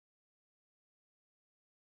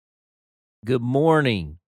Good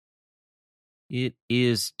morning. It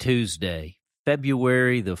is Tuesday,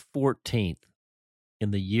 February the 14th, in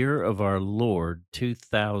the year of our Lord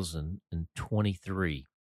 2023.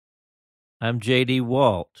 I'm J.D.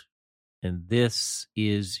 Walt, and this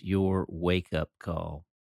is your wake-up call.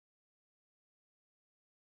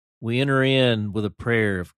 We enter in with a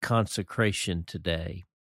prayer of consecration today.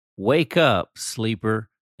 Wake up, sleeper,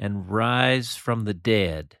 and rise from the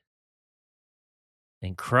dead,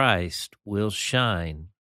 and Christ will shine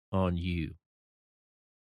on you.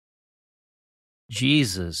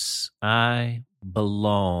 Jesus, I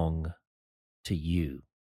belong to you.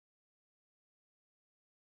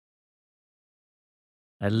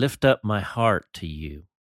 I lift up my heart to you.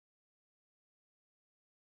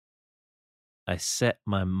 I set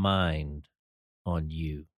my mind on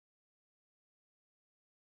you.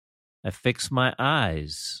 I fix my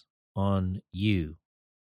eyes on you.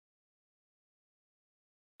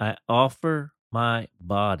 I offer my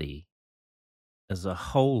body as a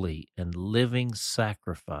holy and living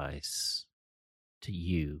sacrifice to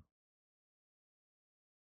you.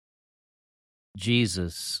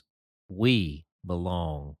 Jesus, we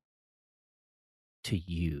belong to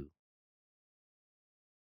you.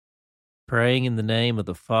 Praying in the name of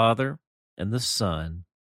the Father and the Son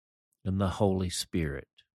and the Holy Spirit.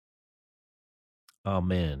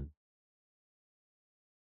 Amen.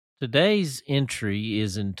 Today's entry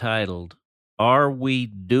is entitled, Are We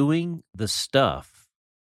Doing the Stuff?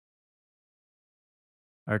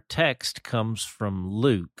 Our text comes from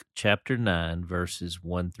Luke chapter 9, verses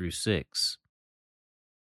 1 through 6.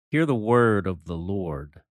 Hear the word of the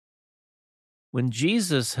Lord. When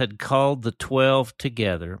Jesus had called the 12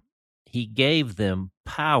 together, he gave them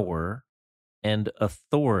power and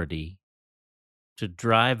authority to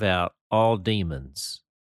drive out all demons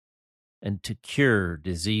and to cure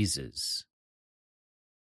diseases.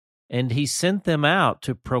 And he sent them out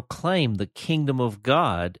to proclaim the kingdom of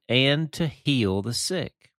God and to heal the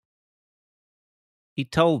sick. He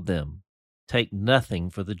told them, Take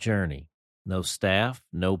nothing for the journey, no staff,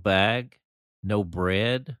 no bag, no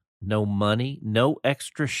bread, no money, no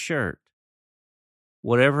extra shirt.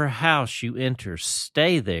 Whatever house you enter,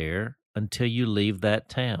 stay there until you leave that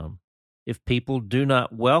town. If people do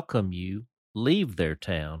not welcome you, leave their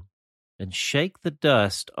town and shake the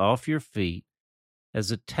dust off your feet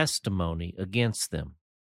as a testimony against them.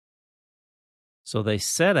 So they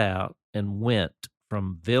set out and went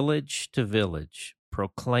from village to village,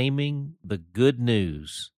 proclaiming the good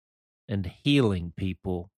news and healing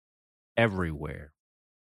people everywhere.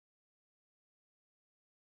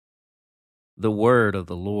 The word of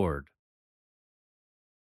the Lord.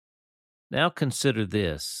 Now consider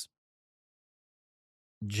this.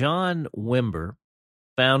 John Wimber,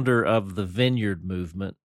 founder of the Vineyard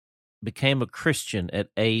Movement, became a Christian at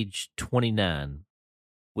age 29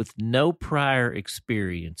 with no prior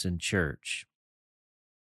experience in church.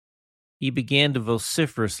 He began to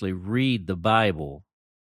vociferously read the Bible,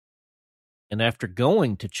 and after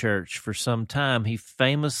going to church for some time, he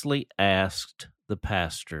famously asked the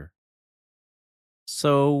pastor,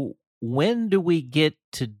 So when do we get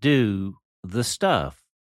to do the stuff?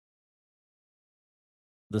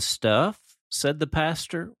 The stuff? Said the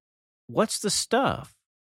pastor. What's the stuff?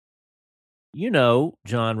 You know,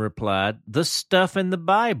 John replied, the stuff in the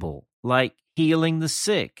Bible, like healing the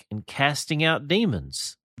sick and casting out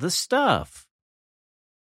demons. The stuff.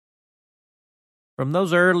 From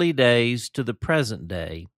those early days to the present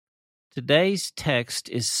day, today's text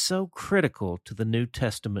is so critical to the New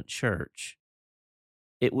Testament church.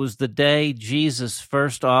 It was the day Jesus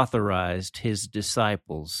first authorized his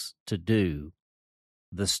disciples to do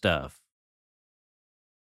the stuff.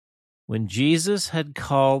 When Jesus had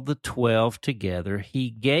called the 12 together, he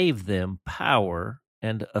gave them power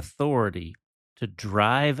and authority to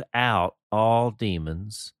drive out all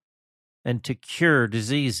demons and to cure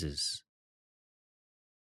diseases.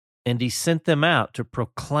 And he sent them out to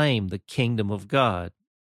proclaim the kingdom of God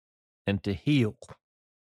and to heal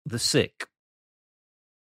the sick.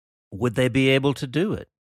 Would they be able to do it?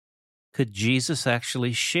 Could Jesus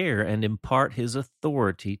actually share and impart his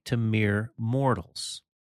authority to mere mortals?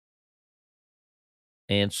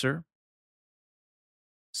 Answer: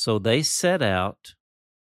 So they set out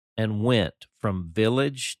and went from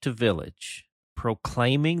village to village,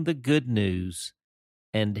 proclaiming the good news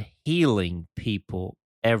and healing people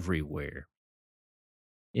everywhere.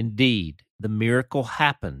 Indeed, the miracle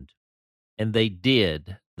happened, and they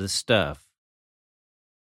did the stuff.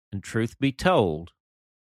 And truth be told,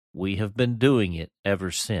 we have been doing it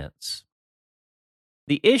ever since.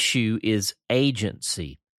 The issue is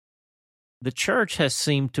agency. The church has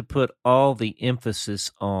seemed to put all the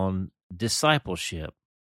emphasis on discipleship.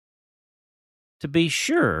 To be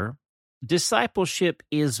sure, discipleship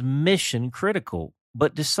is mission critical,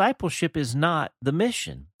 but discipleship is not the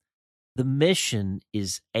mission. The mission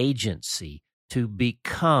is agency, to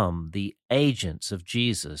become the agents of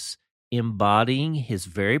Jesus, embodying his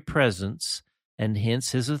very presence and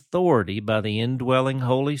hence his authority by the indwelling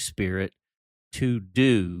Holy Spirit to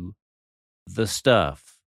do the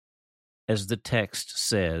stuff, as the text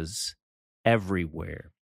says,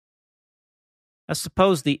 everywhere. I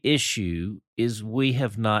suppose the issue is we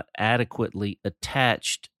have not adequately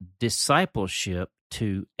attached discipleship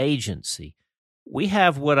to agency. We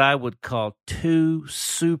have what I would call two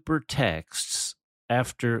super texts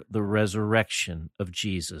after the resurrection of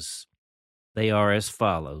Jesus. They are as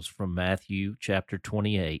follows from Matthew chapter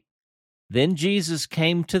 28. Then Jesus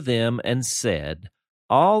came to them and said,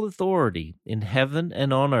 "All authority in heaven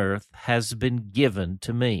and on earth has been given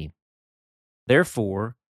to me.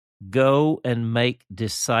 Therefore, go and make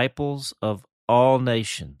disciples of all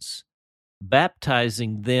nations,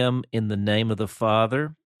 baptizing them in the name of the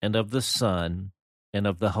Father and of the Son and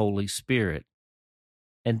of the Holy Spirit,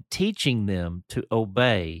 and teaching them to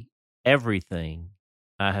obey everything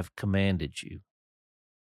I have commanded you.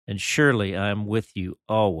 And surely I am with you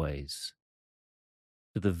always,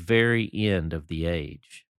 to the very end of the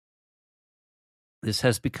age." This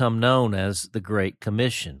has become known as the Great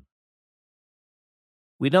Commission.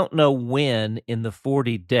 We don't know when in the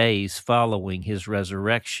 40 days following his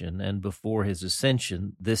resurrection and before his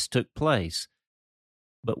ascension this took place,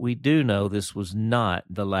 but we do know this was not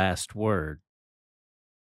the last word.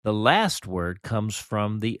 The last word comes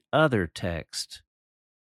from the other text,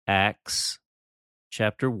 Acts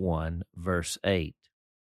chapter 1, verse 8,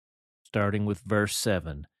 starting with verse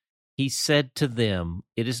 7. He said to them,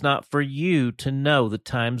 "It is not for you to know the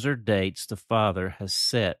times or dates the Father has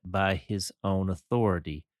set by his own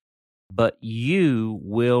authority, but you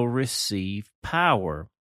will receive power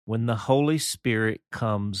when the Holy Spirit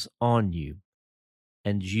comes on you,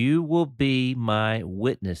 and you will be my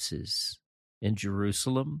witnesses in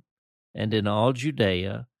Jerusalem and in all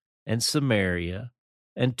Judea and Samaria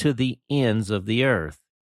and to the ends of the earth."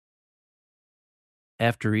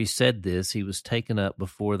 After he said this, he was taken up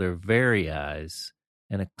before their very eyes,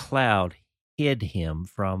 and a cloud hid him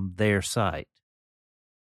from their sight.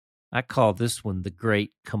 I call this one the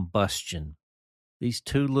Great Combustion. These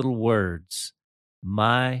two little words,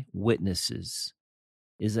 "my witnesses,"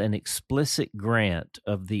 is an explicit grant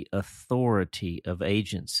of the authority of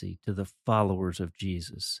agency to the followers of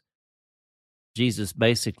Jesus. Jesus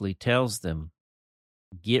basically tells them,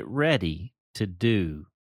 get ready to do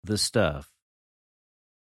the stuff.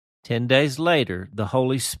 10 days later, the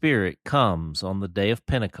Holy Spirit comes on the day of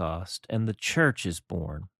Pentecost, and the church is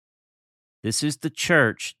born. This is the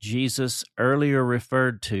church Jesus earlier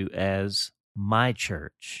referred to as my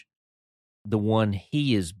church, the one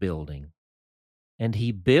he is building. And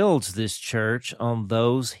he builds this church on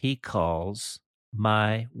those he calls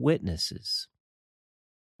my witnesses.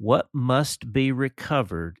 What must be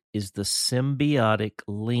recovered is the symbiotic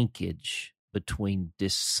linkage between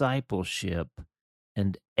discipleship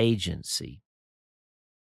and agency.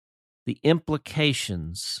 The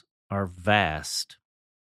implications are vast.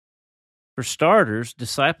 For starters,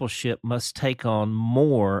 discipleship must take on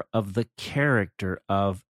more of the character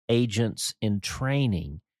of agents in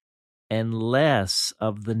training and less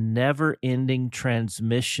of the never-ending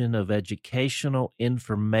transmission of educational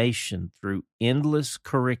information through endless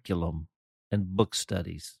curriculum and book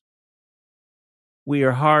studies. We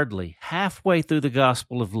are hardly halfway through the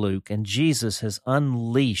Gospel of Luke, and Jesus has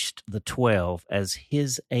unleashed the 12 as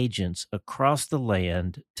his agents across the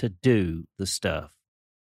land to do the stuff.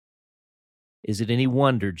 Is it any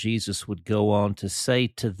wonder Jesus would go on to say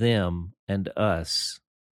to them and us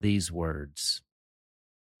these words?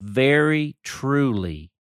 "Very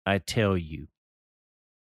truly, I tell you,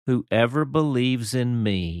 whoever believes in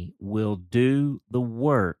me will do the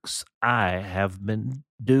works I have been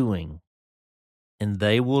doing, and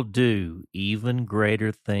they will do even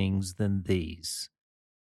greater things than these,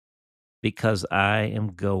 because I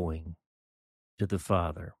am going to the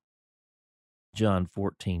Father." John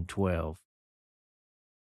 14:12.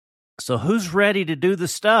 So who's ready to do the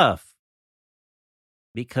stuff?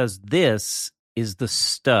 Because this is the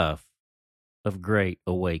stuff of great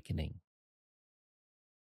awakening.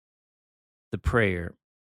 The prayer.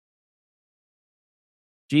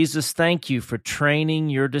 Jesus, thank you for training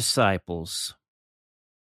your disciples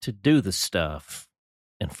to do the stuff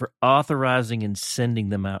and for authorizing and sending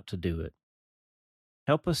them out to do it.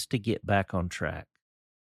 Help us to get back on track.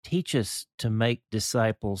 Teach us to make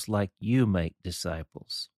disciples like you make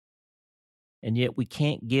disciples. and yet we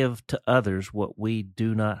can't give to others what we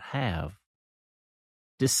do not have.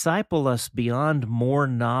 Disciple us beyond more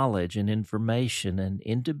knowledge and information and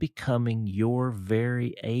into becoming your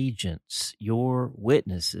very agents, your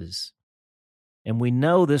witnesses. And we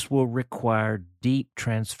know this will require deep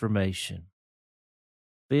transformation.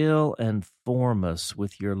 Fill and form us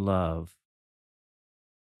with your love.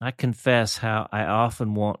 I confess how I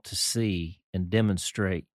often want to see and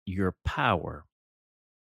demonstrate your power.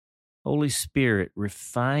 Holy Spirit,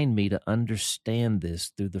 refine me to understand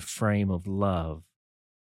this through the frame of love.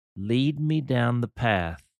 Lead me down the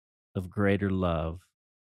path of greater love,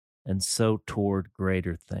 and so toward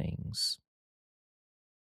greater things.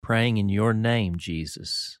 Praying in your name,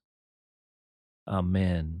 Jesus.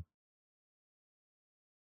 Amen.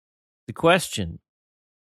 The question: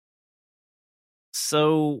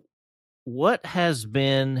 so what has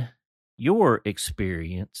been your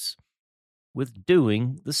experience with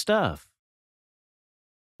doing the stuff?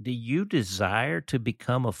 Do you desire to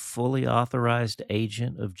become a fully authorized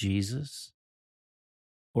agent of Jesus?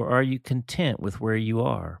 Or are you content with where you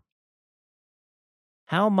are?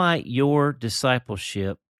 How might your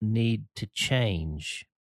discipleship need to change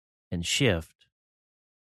and shift?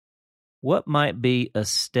 What might be a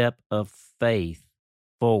step of faith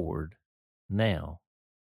forward now?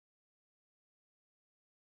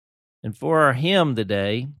 And for our hymn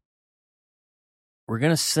today, we're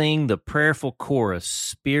going to sing the prayerful chorus,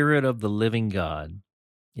 Spirit of the Living God.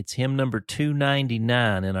 It's hymn number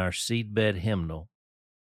 299 in our seedbed hymnal,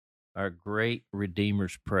 our great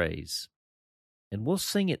Redeemer's Praise. And we'll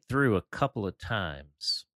sing it through a couple of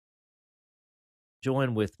times.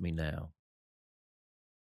 Join with me now.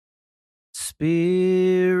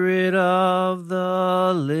 Spirit of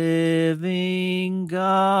the living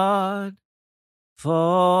God,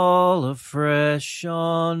 fall afresh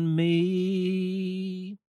on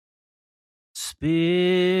me.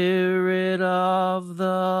 Spirit of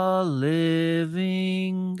the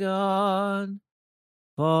living God,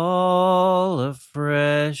 fall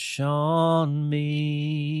afresh on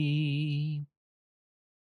me.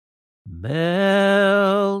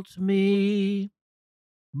 Melt me,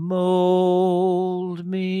 mold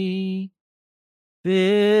me,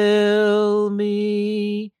 fill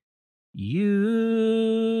me,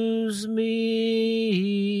 use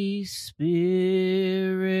me,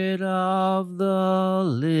 Spirit of the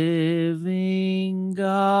living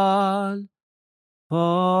God,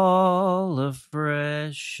 fall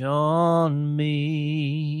afresh on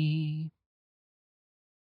me.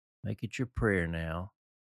 Make it your prayer now.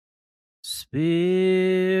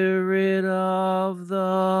 Spirit of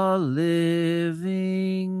the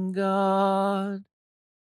living God,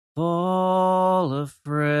 fall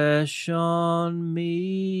afresh on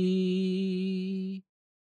me.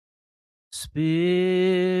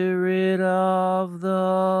 Spirit of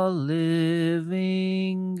the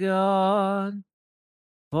living God,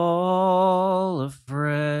 fall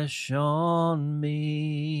afresh on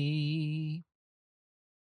me.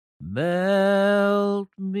 Melt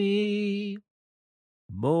me,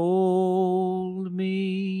 mold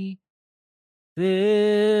me,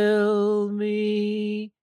 fill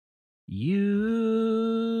me,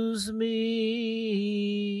 use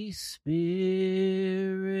me,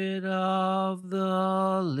 Spirit of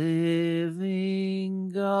the living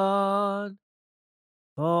God,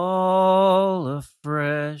 fall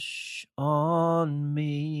afresh on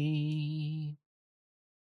me.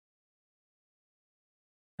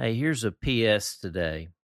 Hey, here's a PS today.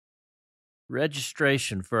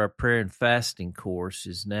 Registration for our prayer and fasting course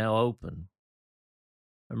is now open.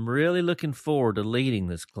 I'm really looking forward to leading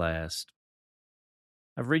this class.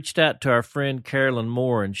 I've reached out to our friend Carolyn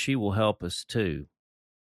Moore, and she will help us too.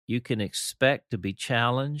 You can expect to be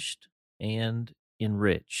challenged and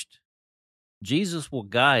enriched. Jesus will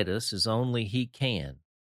guide us as only He can.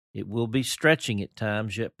 It will be stretching at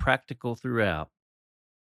times, yet practical throughout.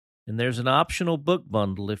 And there's an optional book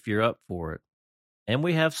bundle if you're up for it. And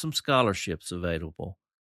we have some scholarships available.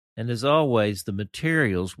 And as always, the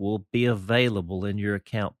materials will be available in your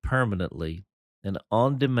account permanently and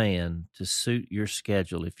on demand to suit your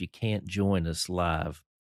schedule if you can't join us live.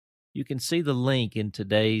 You can see the link in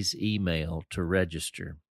today's email to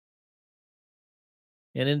register.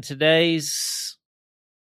 And in today's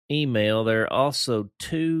email, there are also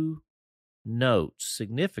 2 notes,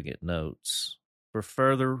 significant notes, for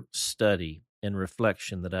further study and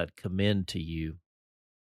reflection that I'd commend to you.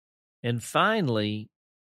 And finally,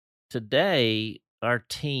 today, our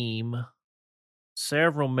team,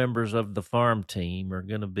 several members of the farm team, are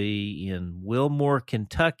going to be in Wilmore,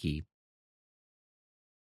 Kentucky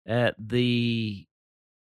at the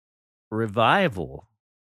revival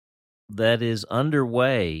that is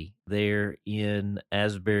underway there in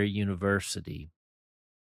Asbury University.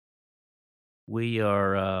 We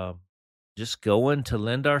are just going to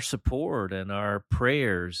lend our support and our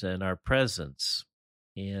prayers and our presence,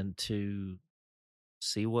 and to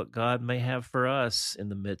see what God may have for us in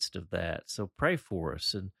the midst of that. So pray for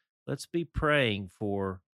us, and let's be praying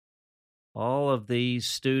for all of these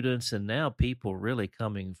students, and now people really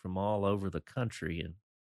coming from all over the country and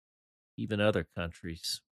even other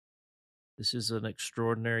countries. This is an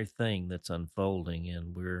extraordinary thing that's unfolding,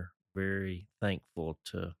 and we're very thankful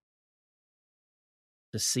to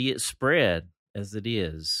see it spread as it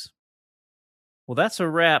is. Well, that's a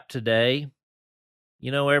wrap today.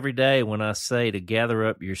 You know, every day when I say to gather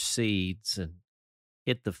up your seeds and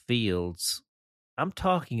hit the fields, I'm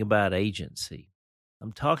talking about agency.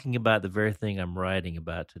 I'm talking about the very thing I'm writing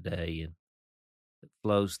about today, and it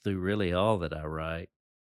flows through really all that I write.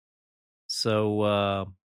 So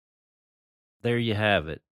there you have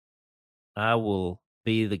it. I will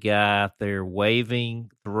be the guy out there waving,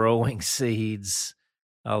 throwing seeds.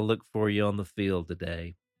 I'll look for you on the field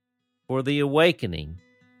today. For The Awakening,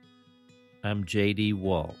 I'm J.D.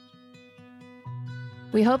 Walt.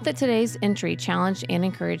 We hope that today's entry challenged and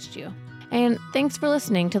encouraged you. And thanks for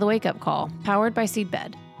listening to The Wake Up Call, powered by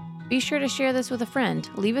Seedbed. Be sure to share this with a friend,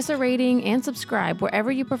 leave us a rating, and subscribe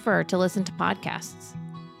wherever you prefer to listen to podcasts.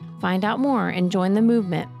 Find out more and join the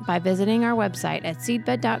movement by visiting our website at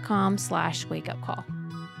seedbed.com/wakeupcall.